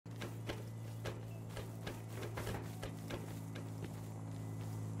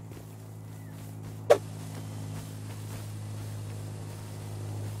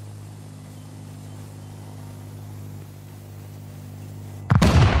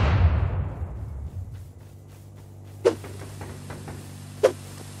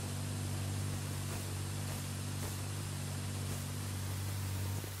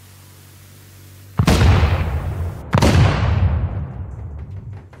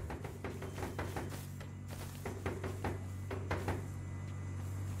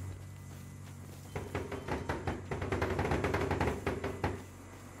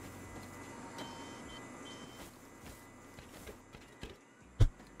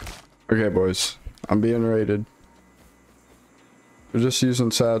Okay, boys. I'm being raided. We're just using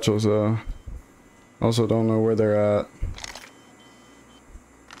satchels, though. Also, don't know where they're at.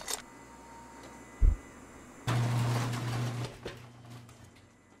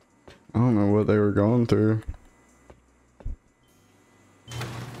 I don't know what they were going through.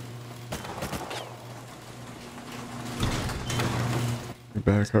 You're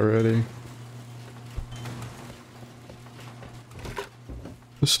back already.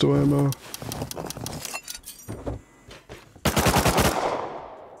 Pistol ammo.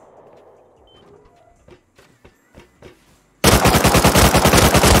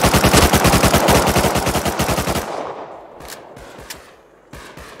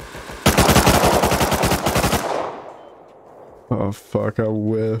 Oh fuck, I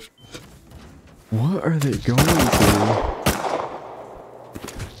whiffed. What are they going through?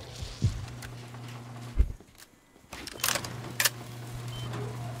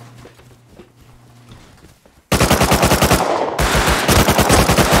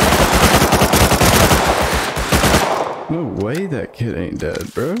 No way that kid ain't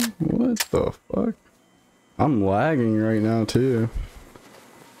dead, bro. What the fuck? I'm lagging right now, too.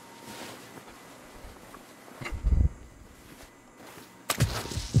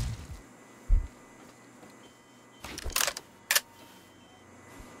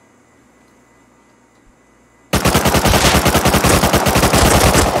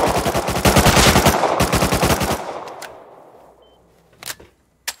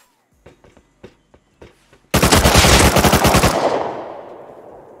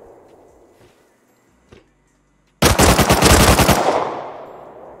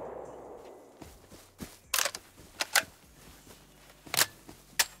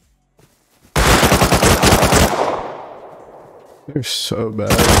 They're so bad.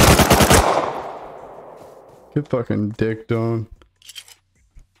 Get fucking dicked on.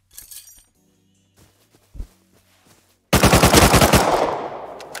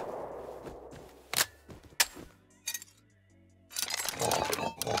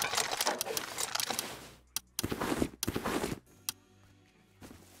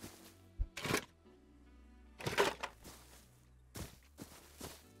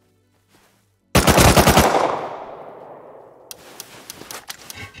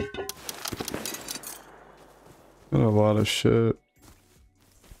 Got a lot of shit.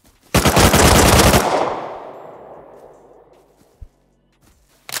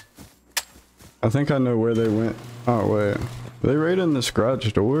 I think I know where they went. Oh wait, they raided this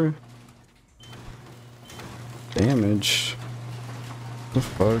garage door? Damage. What the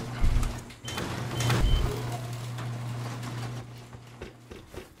fuck?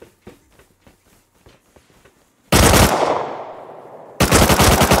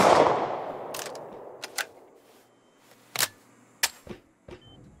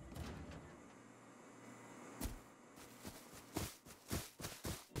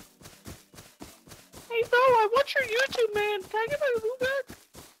 Hey Bella, what's your YouTube, man? Can I get my loot back?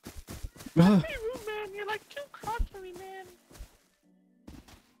 Hey, rude, man. You're like too cross for me, man.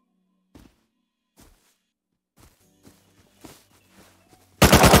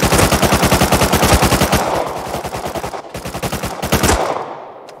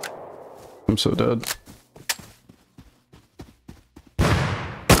 I'm so dead.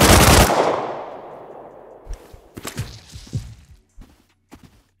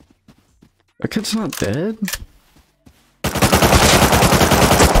 That kid's not dead?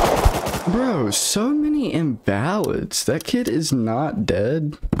 Bro, so many invalids. That kid is not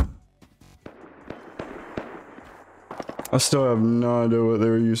dead. I still have no idea what they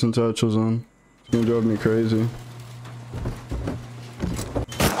were using satchels on. It's gonna drive me crazy.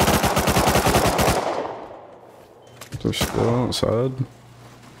 They're still outside.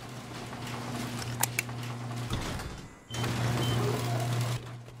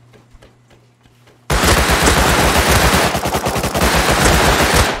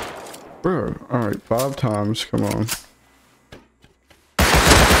 Bro, alright, 5 times, come on.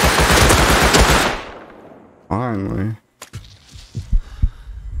 Finally.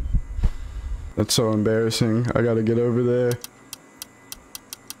 That's so embarrassing. I gotta get over there.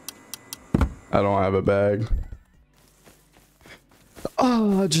 I don't have a bag.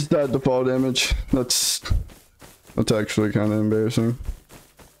 Oh, I just died to fall damage. That's actually kind of embarrassing.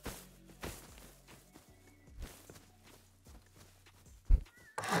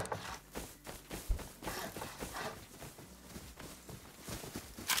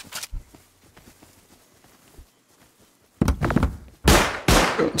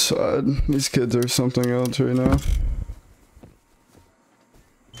 Outside. These kids are something else right now.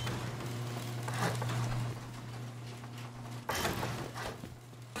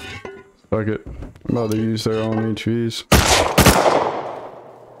 Fuck it. I'm about to use their own HVs.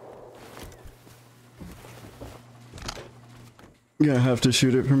 Gonna have to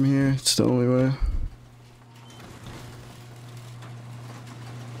shoot it from here. It's the only way.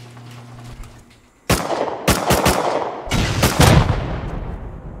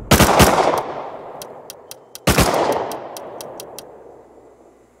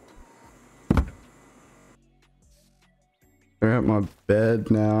 They're at my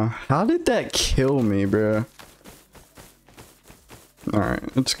bed now. How did that kill me, bro? Alright,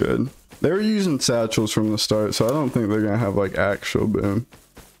 it's good. They were using satchels from the start, so I don't think they're gonna have like actual boom.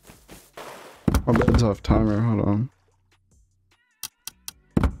 My bed's off timer, hold on.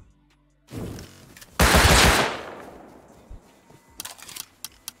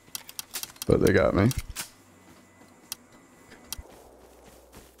 But they got me.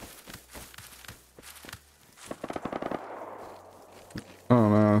 Oh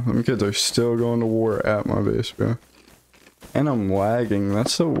no, them kids are still going to war at my base, bro. And I'm lagging.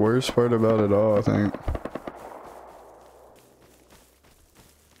 That's the worst part about it all, I think.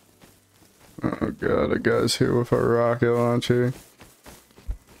 Oh god, a guy's here with a rocket launcher.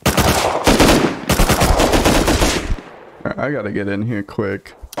 Alright, I gotta get in here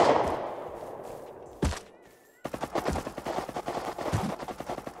quick.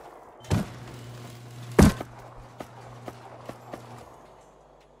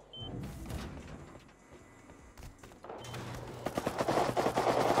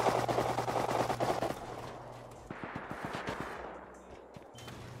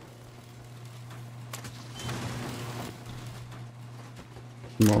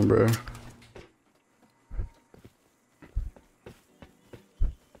 Come on, bro.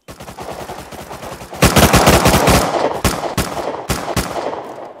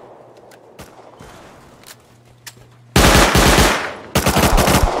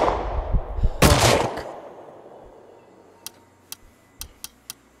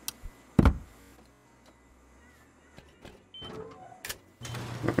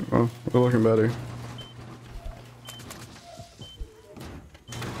 Well, we're looking better.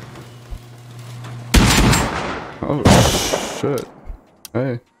 Oh shit.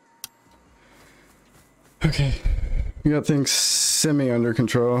 Hey. Okay. We got things semi under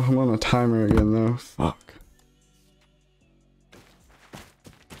control. I'm on a timer again though. Fuck.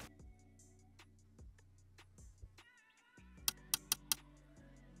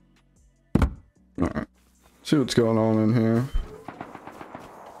 Alright. See what's going on in here.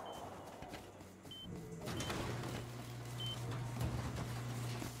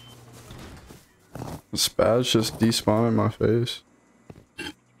 The spaz just despawned in my face.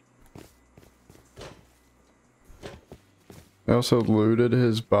 I also looted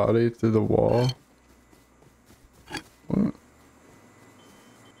his body through the wall. What?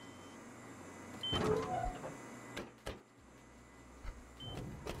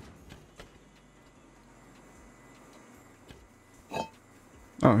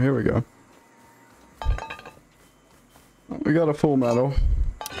 Oh, here we go. We got a full medal.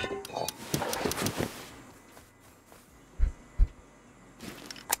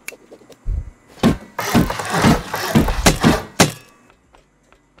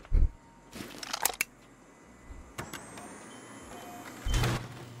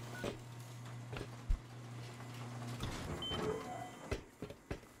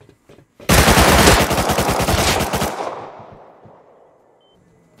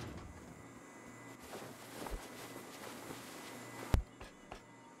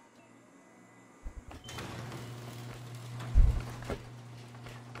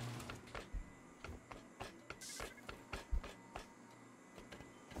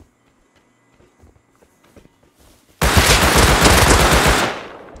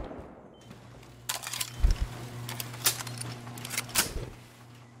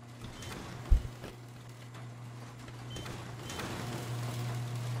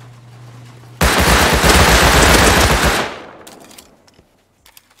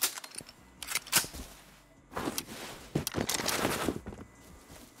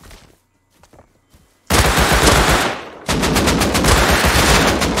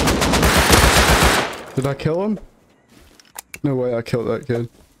 Did I kill him? No way I killed that kid.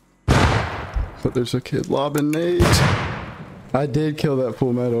 But there's a kid lobbing nades. I did kill that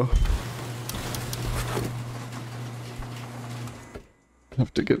full metal.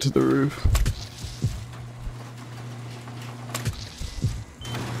 Have to get to the roof.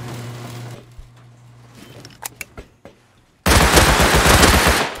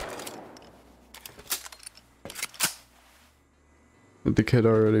 Did the kid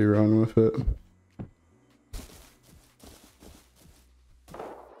already run with it?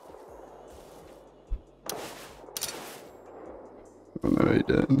 No, he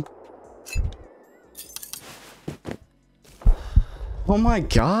didn't. Oh my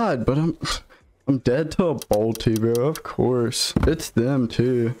god, but I'm dead to a bolty, bro. Of course. It's them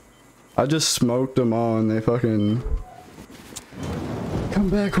too. I just smoked them all and they fucking come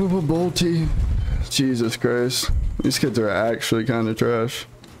back with a bolty. Jesus Christ. These kids are actually kind of trash.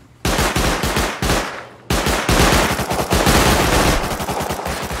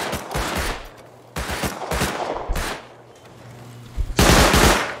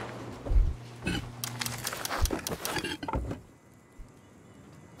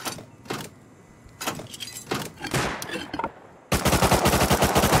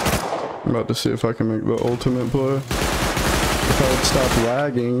 I'm about to see if I can make the ultimate play. If I would stop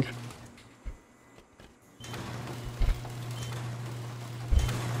lagging.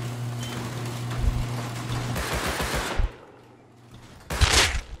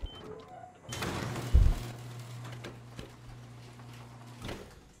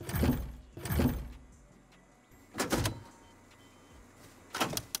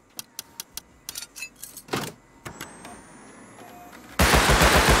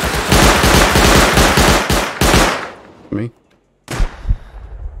 Me.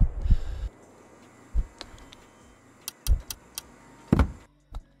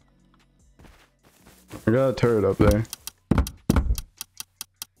 I got a turret up there.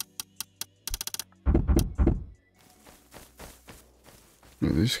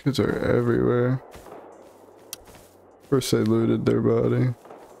 Man, these kids are everywhere. First they looted their body.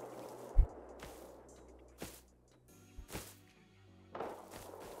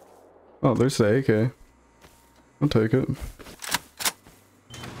 Oh, there's the AK. I'll take it.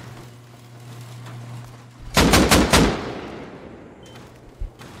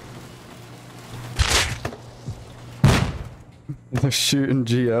 They're shooting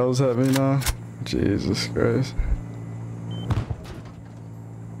GLs at me now. Jesus Christ.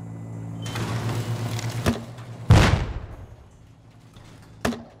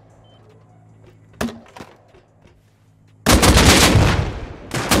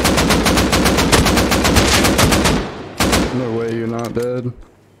 No way you're not dead.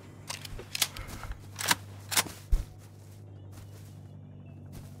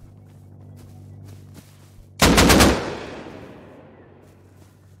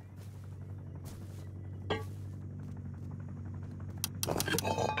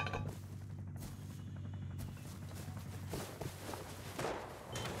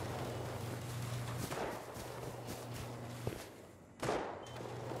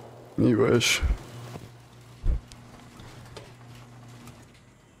 You wish.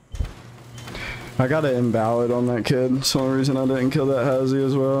 I got an invalid on that kid. It's the only reason I didn't kill that Hazy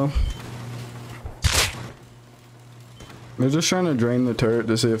as well. They're just trying to drain the turret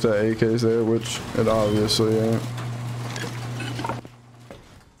to see if that AK is there, which it obviously ain't.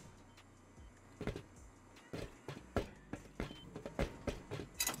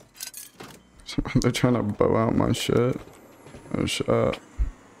 They're trying to bow out my shit. Oh, shot.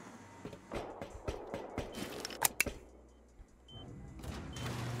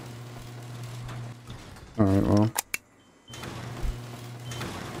 Alright, well.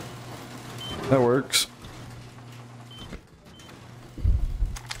 That works.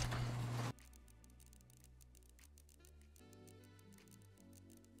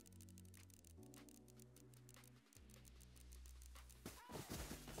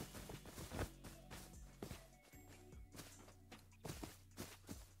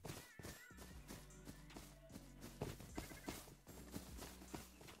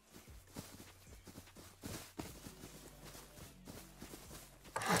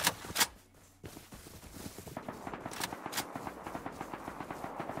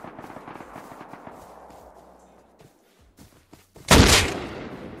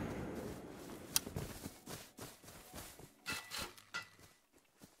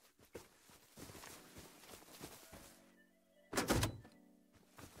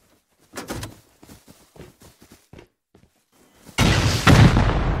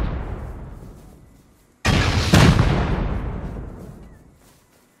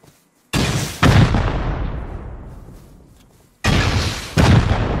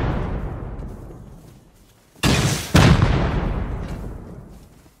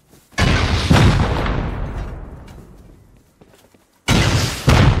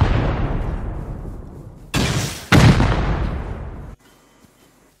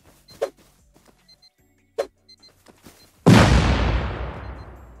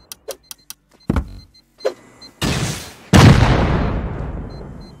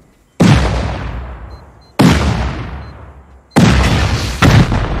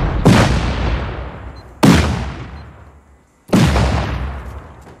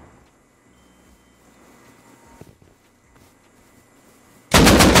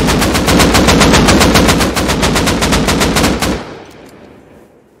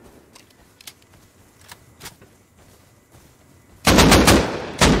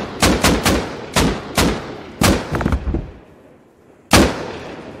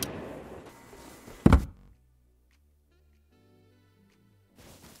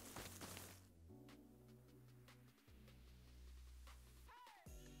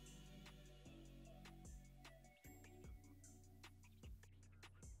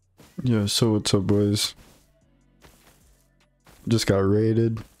 Yeah, so what's up, boys? Just got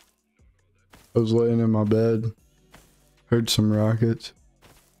raided. I was laying in my bed. Heard some rockets.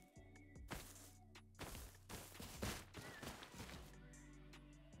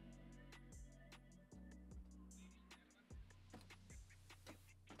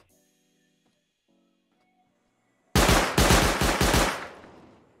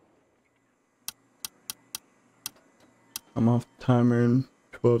 I'm off the timer in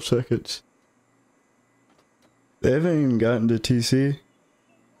 12 seconds. They haven't even gotten to TC.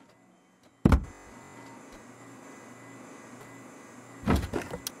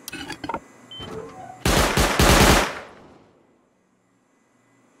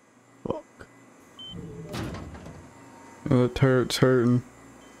 Fuck. Oh, the turret's hurting.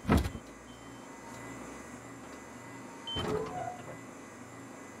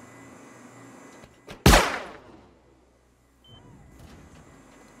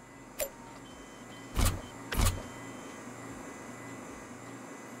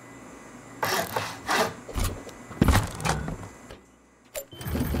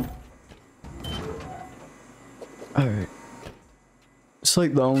 Alright. It's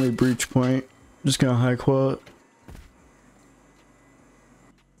like the only breach point. Just gonna high quad.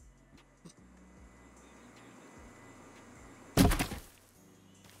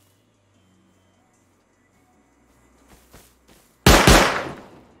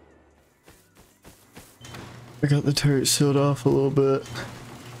 I got the turret sealed off a little bit.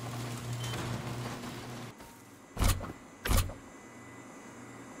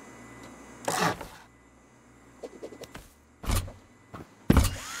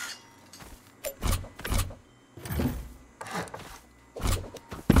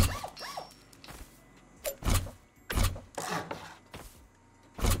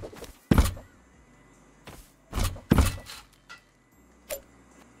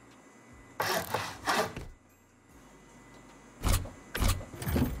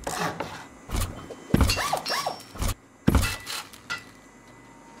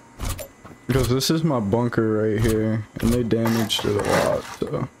 Because this is my bunker right here, and they damaged it a lot,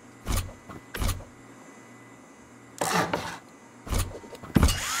 so.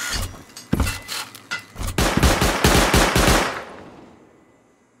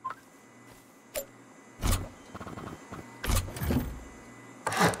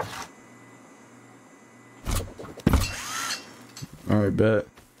 Alright, bet.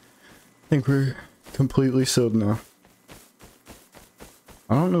 I think we're completely sealed now.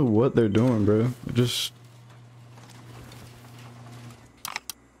 I don't know what they're doing, bro. They just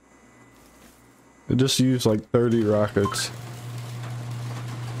used like 30 rockets.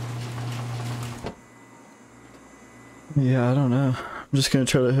 Yeah, I don't know. I'm just gonna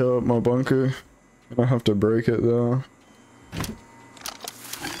try to heal up my bunker. I don't have to break it though.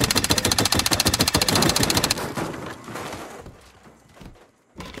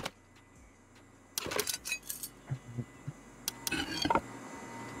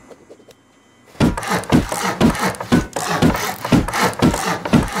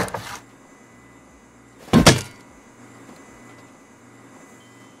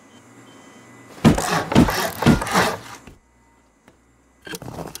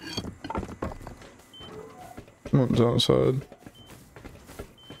 One's outside.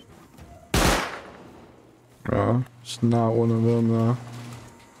 Oh, it's not one of them though.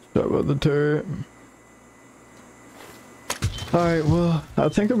 Stop about the turret. Alright, well, I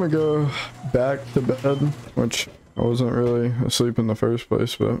think I'm gonna go back to bed, which I wasn't really asleep in the first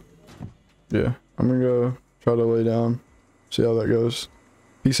place, but yeah, I'm gonna go try to lay down, see how that goes.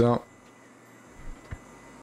 Peace out.